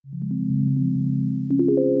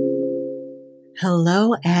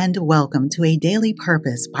Hello and welcome to a Daily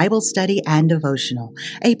Purpose Bible Study and Devotional,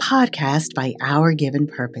 a podcast by Our Given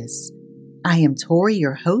Purpose. I am Tori,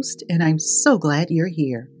 your host, and I'm so glad you're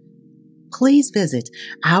here. Please visit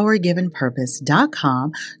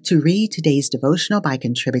OurGivenPurpose.com to read today's devotional by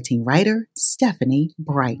contributing writer Stephanie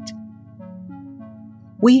Bright.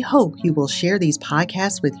 We hope you will share these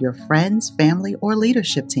podcasts with your friends, family, or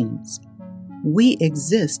leadership teams. We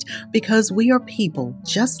exist because we are people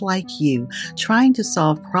just like you, trying to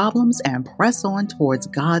solve problems and press on towards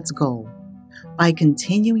God's goal. By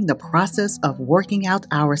continuing the process of working out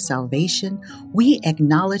our salvation, we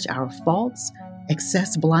acknowledge our faults,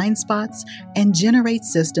 access blind spots, and generate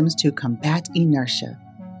systems to combat inertia.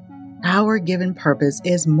 Our given purpose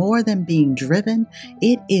is more than being driven,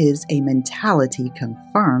 it is a mentality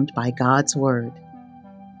confirmed by God's Word.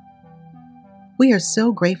 We are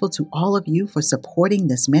so grateful to all of you for supporting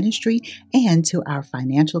this ministry and to our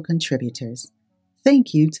financial contributors.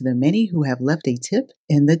 Thank you to the many who have left a tip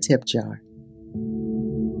in the tip jar.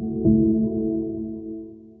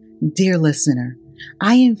 Dear listener,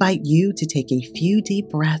 I invite you to take a few deep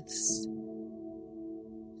breaths.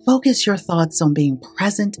 Focus your thoughts on being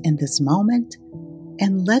present in this moment,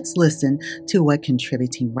 and let's listen to what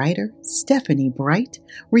contributing writer Stephanie Bright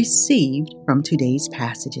received from today's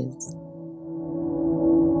passages.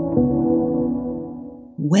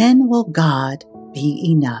 When Will God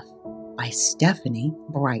Be Enough? By Stephanie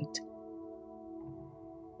Bright.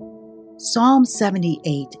 Psalm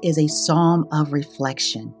 78 is a psalm of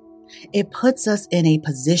reflection. It puts us in a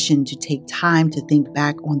position to take time to think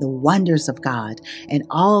back on the wonders of God and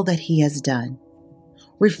all that He has done.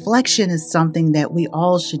 Reflection is something that we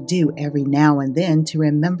all should do every now and then to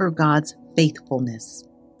remember God's faithfulness.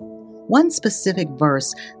 One specific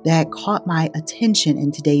verse that caught my attention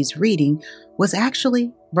in today's reading was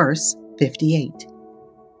actually verse 58.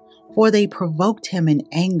 For they provoked him in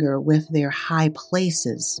anger with their high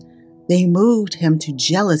places. They moved him to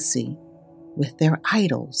jealousy with their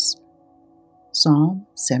idols. Psalm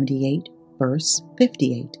 78, verse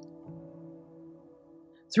 58.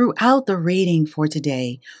 Throughout the reading for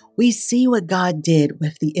today, we see what God did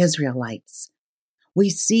with the Israelites. We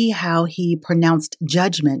see how He pronounced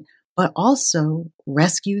judgment, but also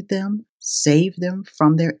rescued them, saved them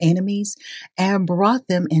from their enemies, and brought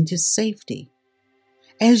them into safety.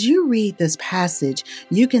 As you read this passage,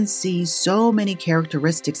 you can see so many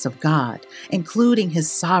characteristics of God, including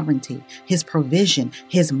His sovereignty, His provision,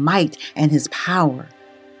 His might, and His power.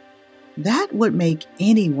 That would make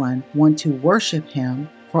anyone want to worship Him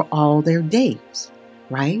for all their days,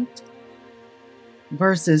 right?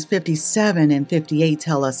 Verses 57 and 58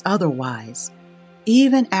 tell us otherwise.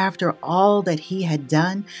 Even after all that He had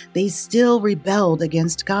done, they still rebelled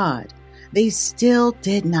against God. They still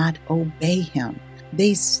did not obey Him.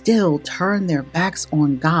 They still turned their backs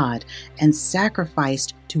on God and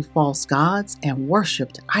sacrificed to false gods and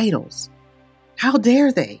worshipped idols. How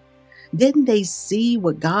dare they? Didn't they see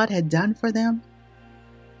what God had done for them?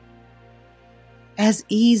 As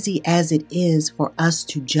easy as it is for us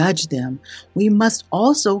to judge them, we must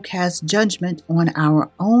also cast judgment on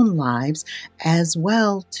our own lives as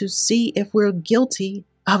well to see if we're guilty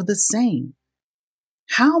of the same.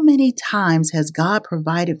 How many times has God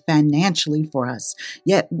provided financially for us,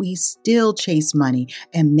 yet we still chase money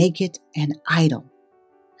and make it an idol?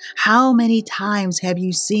 How many times have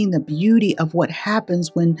you seen the beauty of what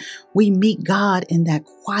happens when we meet God in that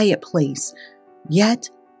quiet place, yet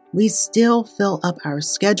we still fill up our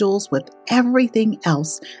schedules with everything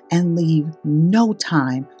else and leave no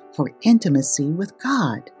time for intimacy with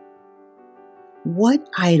God? What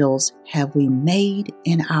idols have we made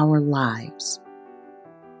in our lives?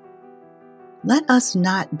 Let us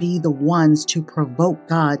not be the ones to provoke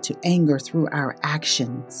God to anger through our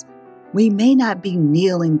actions. We may not be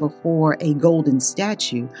kneeling before a golden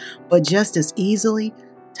statue, but just as easily,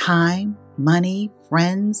 time, money,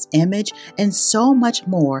 friends, image, and so much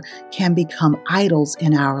more can become idols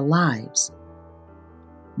in our lives.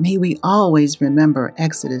 May we always remember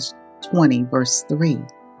Exodus 20, verse 3.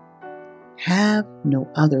 Have no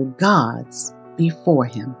other gods before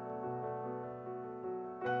Him.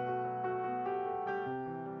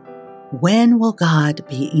 When Will God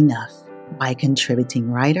Be Enough? By contributing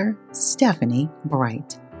writer Stephanie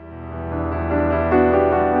Bright.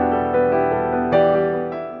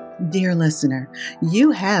 Dear listener,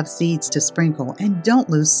 you have seeds to sprinkle and don't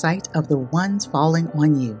lose sight of the ones falling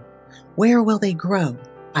on you. Where will they grow?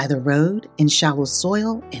 By the road, in shallow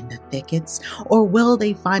soil, in the thickets, or will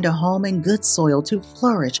they find a home in good soil to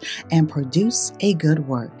flourish and produce a good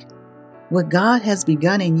work? What God has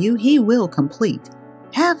begun in you, He will complete.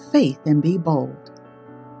 Have faith and be bold.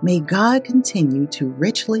 May God continue to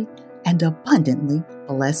richly and abundantly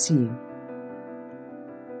bless you.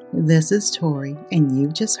 This is Tori, and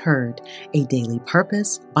you've just heard a Daily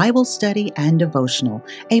Purpose Bible study and devotional,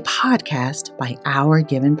 a podcast by Our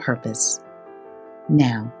Given Purpose.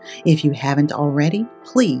 Now, if you haven't already,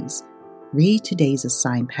 please read today's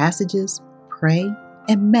assigned passages, pray,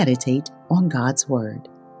 and meditate on God's Word.